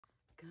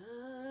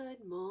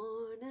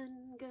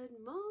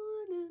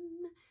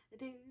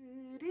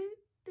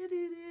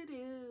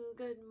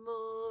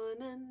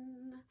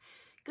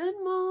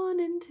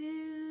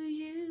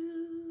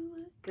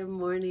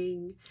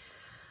morning.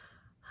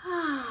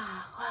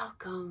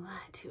 Welcome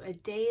to a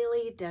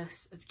daily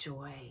dose of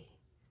joy.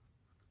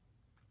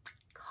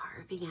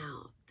 Carving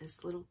out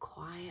this little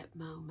quiet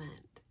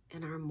moment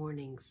in our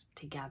mornings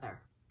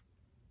together.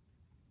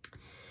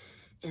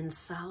 In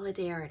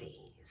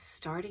solidarity,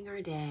 starting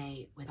our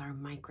day with our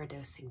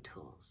microdosing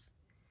tools.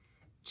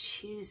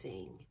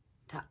 Choosing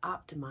to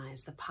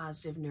optimize the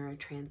positive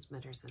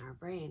neurotransmitters in our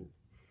brain.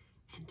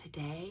 And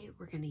today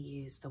we're going to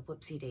use the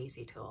Whoopsie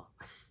Daisy tool.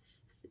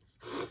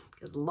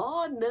 Because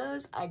Lord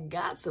knows I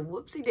got some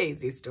Whoopsie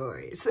Daisy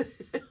stories.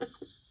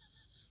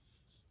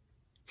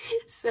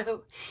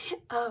 So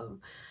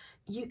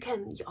you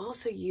can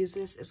also use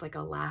this as like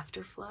a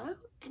laughter flow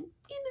and,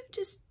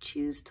 just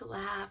choose to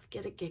laugh,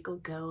 get a giggle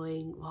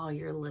going while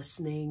you're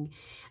listening.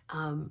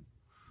 And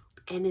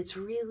it's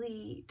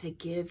really to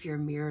give your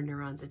mirror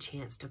neurons a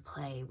chance to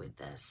play with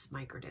this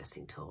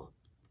microdosing tool.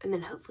 And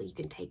then hopefully you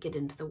can take it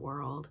into the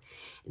world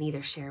and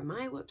either share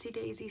my Whoopsie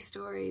Daisy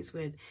stories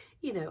with,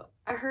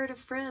 I heard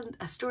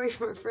a story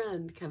from a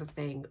friend kind of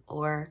thing,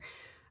 or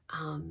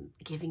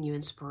giving you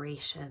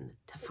inspiration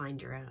to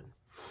find your own.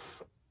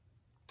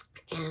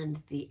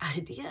 And the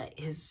idea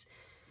is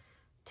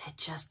to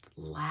just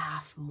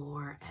laugh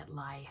more at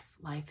life.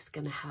 Life's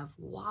going to have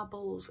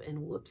wobbles and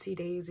whoopsie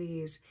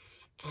daisies,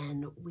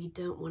 and we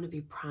don't want to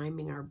be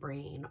priming our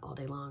brain all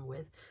day long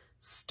with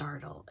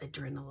startle,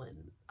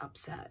 adrenaline,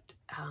 upset.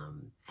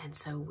 And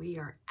so we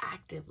are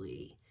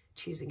actively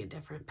choosing a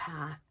different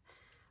path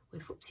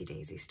with Whoopsie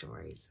Daisy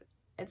stories.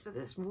 And so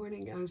this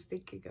morning I was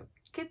thinking of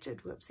kitchen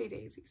Whoopsie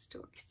Daisy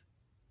stories.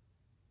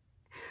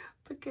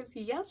 Because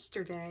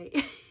yesterday,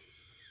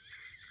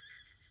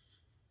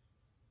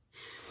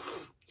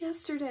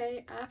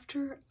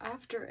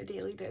 after a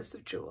daily dose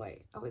of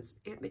joy, I was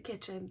in the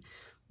kitchen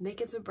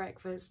making some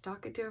breakfast,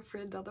 talking to a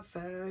friend on the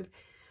phone,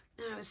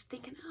 and I was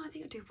thinking, I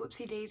think I'll do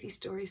Whoopsie Daisy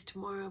stories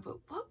tomorrow, but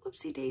what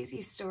Whoopsie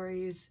Daisy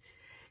stories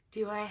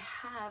do I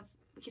have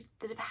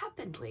that have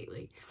happened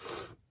lately?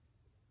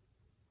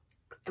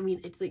 I mean,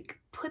 it's like,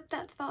 put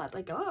that thought,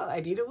 like,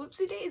 I need a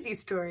Whoopsie Daisy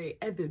story,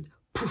 and then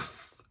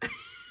poof,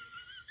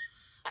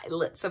 I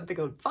lit something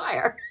on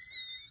fire.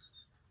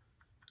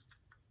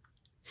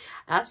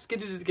 Ask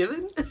and it is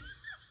given.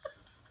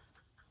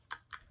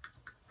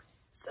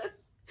 So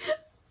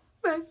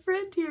my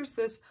friend hears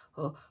this,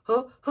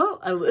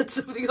 I lit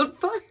something on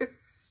fire.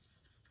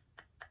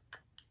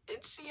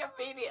 And she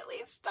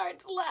immediately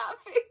starts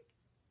laughing.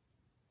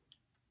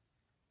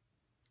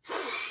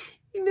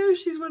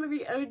 She's one of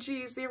the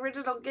OGs, the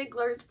original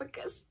gigglers,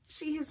 because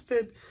she has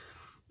been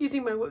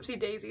using my Whoopsie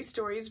Daisy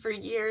stories for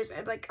years,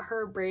 and like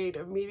her brain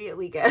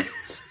immediately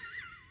goes.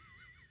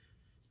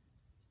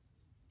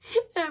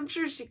 And I'm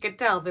sure she could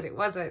tell that it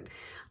wasn't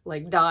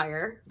like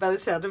dire by the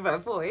sound of my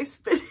voice,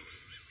 but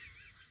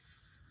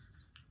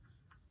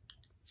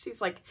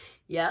she's like,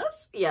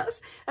 yes.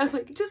 I'm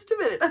like, just a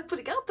minute, I'm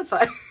putting out the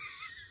fire.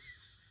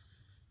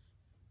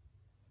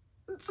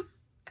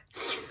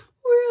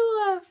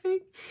 We're laughing.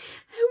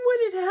 And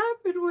what had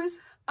happened was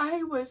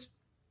I was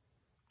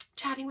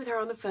chatting with her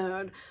on the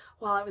phone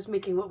while I was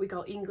making what we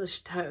call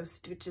English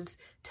toast, which is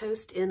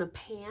toast in a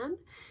pan.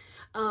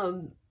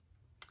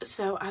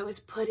 So I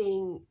was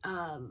putting,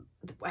 I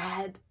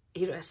had,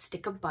 a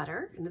stick of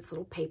butter in this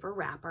little paper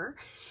wrapper,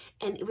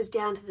 and it was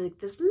down to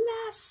this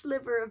last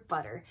sliver of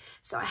butter.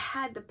 So I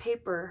had the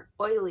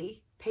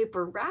oily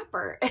paper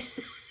wrapper. I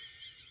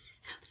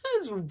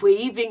was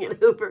waving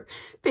it over,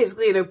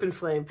 basically an open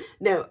flame.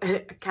 No, a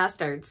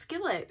cast iron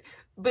skillet,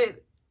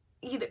 but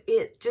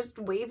it just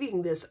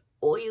waving this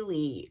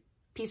oily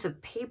piece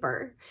of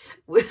paper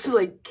with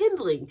like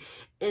kindling,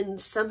 and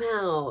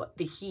somehow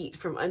the heat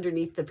from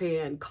underneath the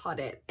pan caught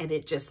it, and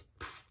it just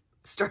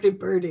started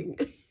burning.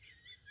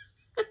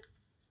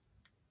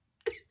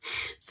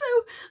 So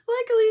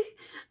luckily,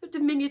 a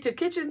diminutive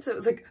kitchen, so it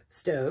was like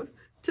stove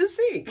to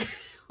sink. It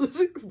was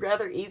a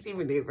rather easy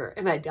maneuver,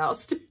 and I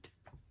doused it.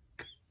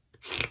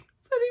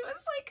 But it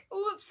was like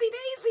Whoopsie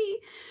Daisy.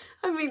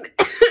 I mean,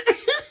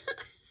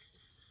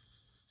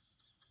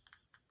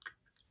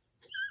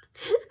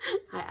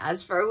 I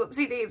asked for a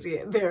Whoopsie Daisy,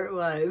 and there it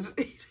was.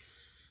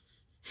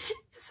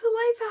 So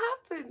life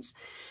happens.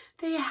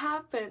 They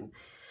happen.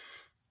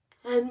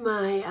 And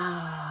my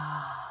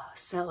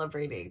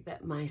celebrating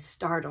that my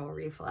startle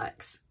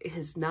reflex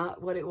is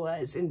not what it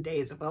was in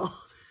days of old.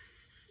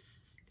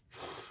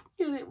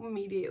 And it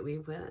immediately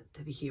went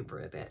to the humor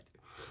in it.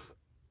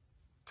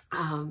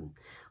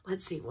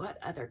 Let's see, what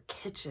other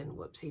kitchen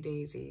Whoopsie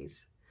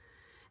Daisies?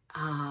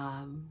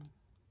 In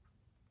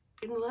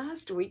the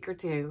last week or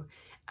two,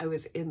 I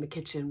was in the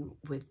kitchen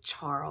with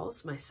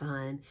Charles, my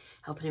son,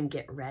 helping him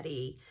get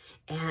ready.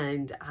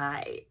 And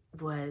I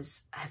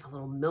have a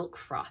little milk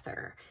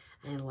frother.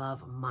 I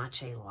love a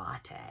matcha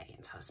latte.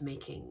 And so I was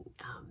making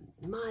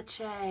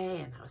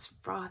matcha, and I was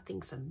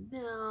frothing some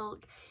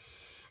milk,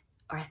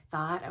 or I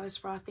thought I was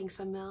frothing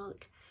some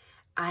milk.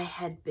 I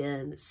had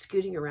been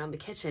scooting around the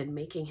kitchen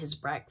making his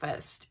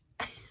breakfast.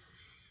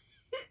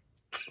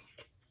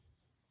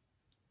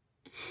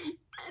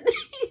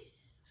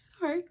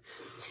 Sorry.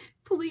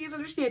 please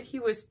understand, he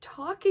was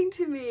talking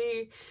to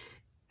me.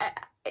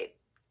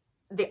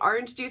 The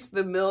orange juice and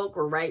the milk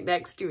were right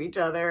next to each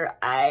other.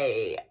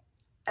 I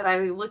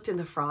looked in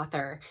the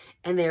frother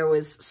and there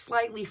was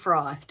slightly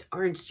frothed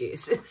orange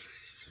juice.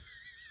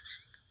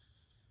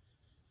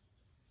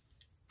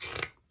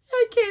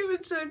 I came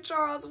and showed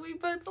Charles. We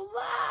both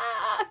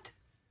laughed.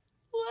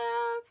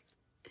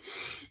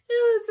 It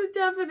was a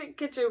definite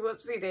kitchen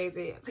whoopsie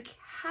daisy. I was like,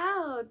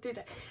 how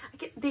did I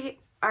get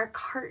our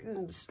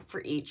cartons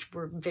for each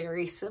were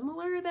very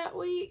similar that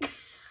week.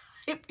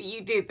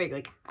 You do think,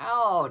 like,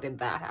 how did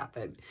that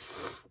happen?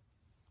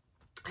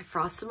 I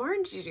frothed some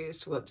orange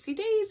juice, whoopsie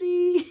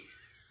daisy.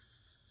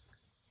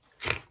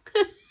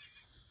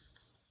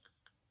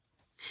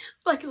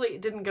 Luckily,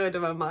 it didn't go into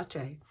my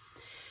mate.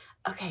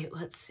 Okay,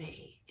 let's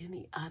see.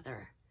 Any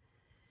other?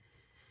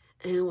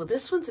 And well,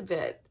 this one's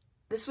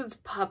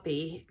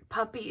puppy.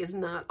 Puppy is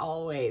not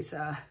always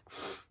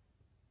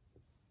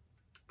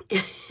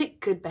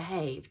good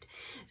behaved.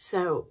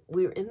 So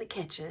we were in the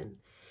kitchen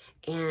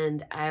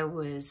and I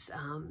was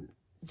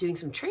doing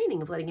some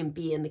training of letting him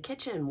be in the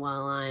kitchen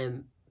while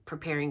I'm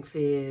preparing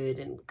food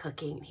and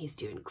cooking. He's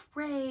doing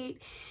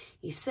great.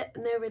 He's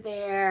sitting over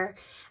there,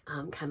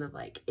 kind of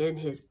like in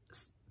his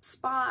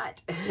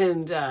spot.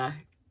 And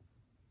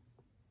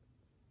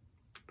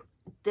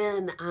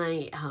then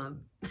I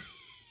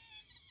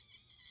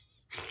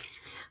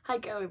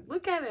go and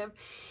look at him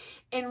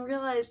and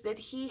realize that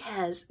he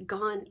has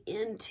gone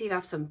into, I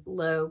have some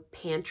low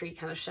pantry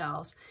kind of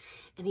shelves,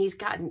 and he's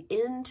gotten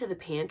into the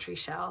pantry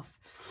shelf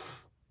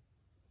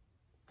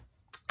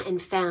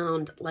and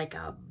found like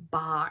a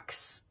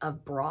box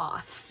of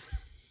broth.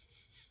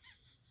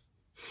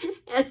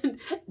 And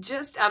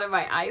just out of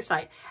my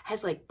eyesight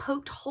has like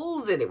poked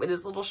holes in it with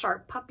his little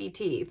sharp puppy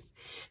teeth.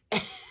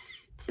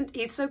 And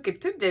he's so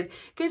contented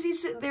because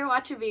he's sitting there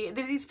watching me, and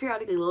then he's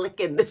periodically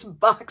licking this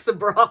box of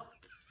broth.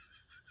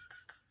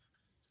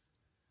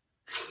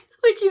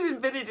 Like he's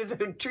invented his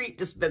own treat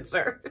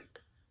dispenser.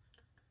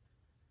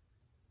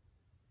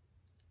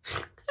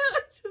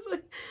 It's just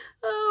like,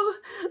 oh,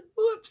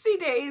 whoopsie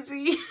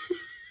daisy.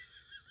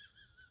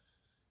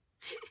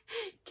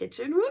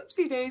 Kitchen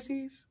whoopsie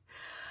daisies.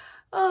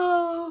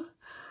 Oh.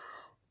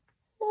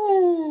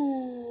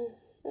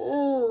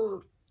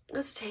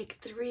 Let's take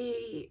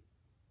 3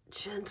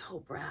 gentle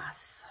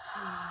breaths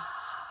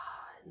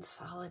in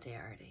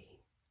solidarity.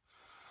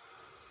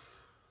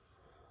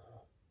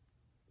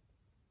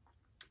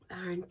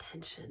 Our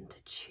intention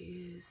to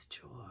choose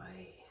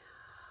joy.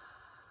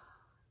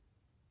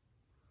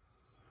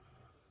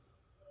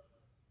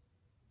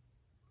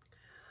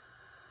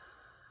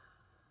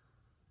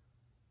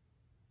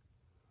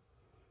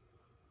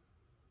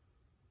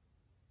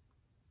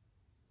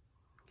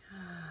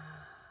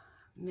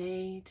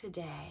 May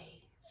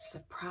today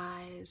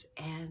surprise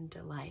and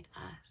delight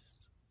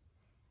us.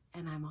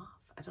 And I'm off.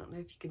 I don't know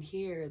if you can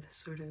hear the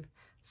sort of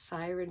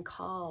siren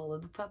call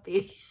of the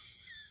puppy.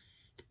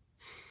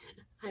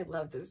 I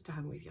love this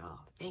time with y'all.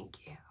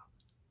 Thank you.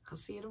 I'll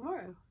see you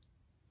tomorrow.